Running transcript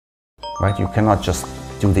right? You cannot just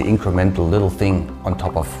do the incremental little thing on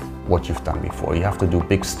top of what you've done before. You have to do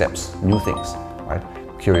big steps, new things, right?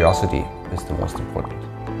 Curiosity is the most important.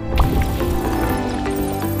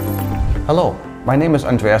 Hello, my name is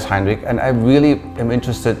Andreas Heinrich, and I really am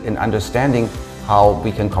interested in understanding how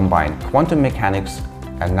we can combine quantum mechanics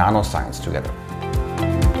and nanoscience together.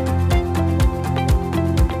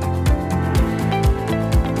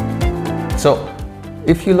 So,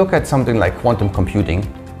 if you look at something like quantum computing,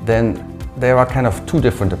 then there are kind of two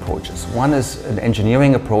different approaches. One is an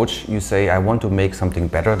engineering approach. You say, I want to make something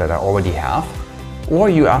better that I already have. Or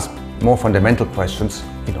you ask more fundamental questions,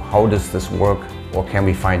 how does this work? Or can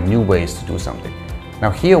we find new ways to do something? Now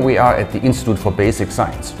here we are at the Institute for Basic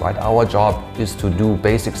Science, right? Our job is to do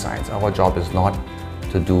basic science. Our job is not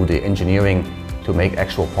to do the engineering to make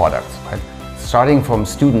actual products, right? Starting from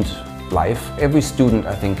student life, every student,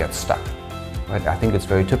 I think, gets stuck. Right? I think it's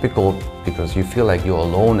very typical because you feel like you're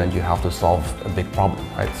alone and you have to solve a big problem.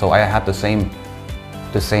 Right? So I had the same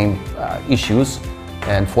issues,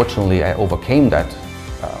 and fortunately I overcame that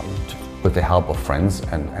with the help of friends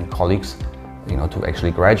and colleagues, to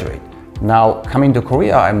actually graduate. Now coming to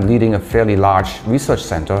Korea, I'm leading a fairly large research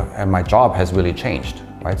center, and my job has really changed.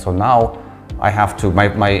 Right? So now I have to.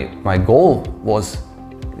 My goal was,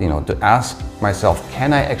 to ask myself,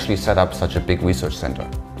 can I actually set up such a big research center?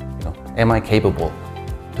 Am I capable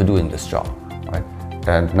to doing this job, right?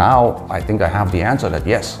 And now I think I have the answer that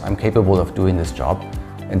yes, I'm capable of doing this job.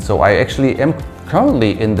 And so I actually am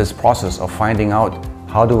currently in this process of finding out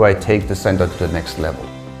how do I take the center to the next level,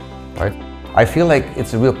 right? I feel like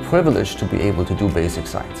it's a real privilege to be able to do basic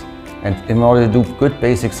science. And in order to do good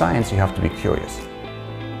basic science, you have to be curious,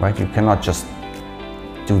 right? You cannot just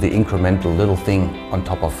do the incremental little thing on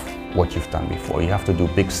top of what you've done before. You have to do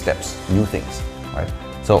big steps, new things, right?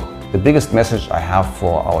 So the biggest message I have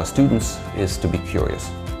for our students is to be curious,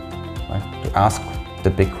 right? To ask the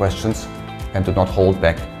big questions and to not hold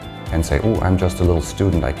back and say, oh, I'm just a little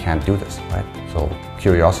student, I can't do this, right? So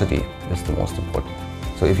curiosity is the most important.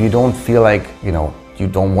 So if you don't feel like, you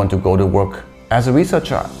don't want to go to work, as a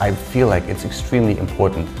researcher, I feel like it's extremely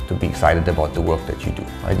important to be excited about the work that you do,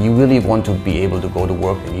 right? You really want to be able to go to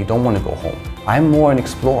work and you don't want to go home. I'm more an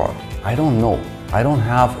explorer. I don't know. I don't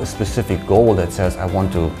have a specific goal that says I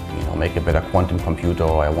want to make a better quantum computer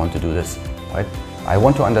or I want to do this, right? I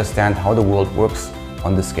want to understand how the world works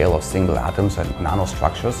on the scale of single atoms and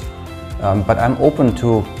nanostructures. But I'm open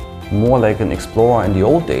to more like an explorer in the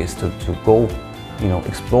old days to go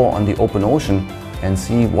explore on the open ocean and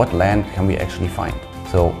see what land can we actually find.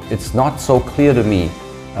 So it's not so clear to me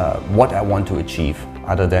what I want to achieve,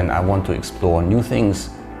 other than I want to explore new things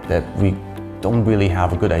that we don't really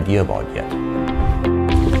have a good idea about yet.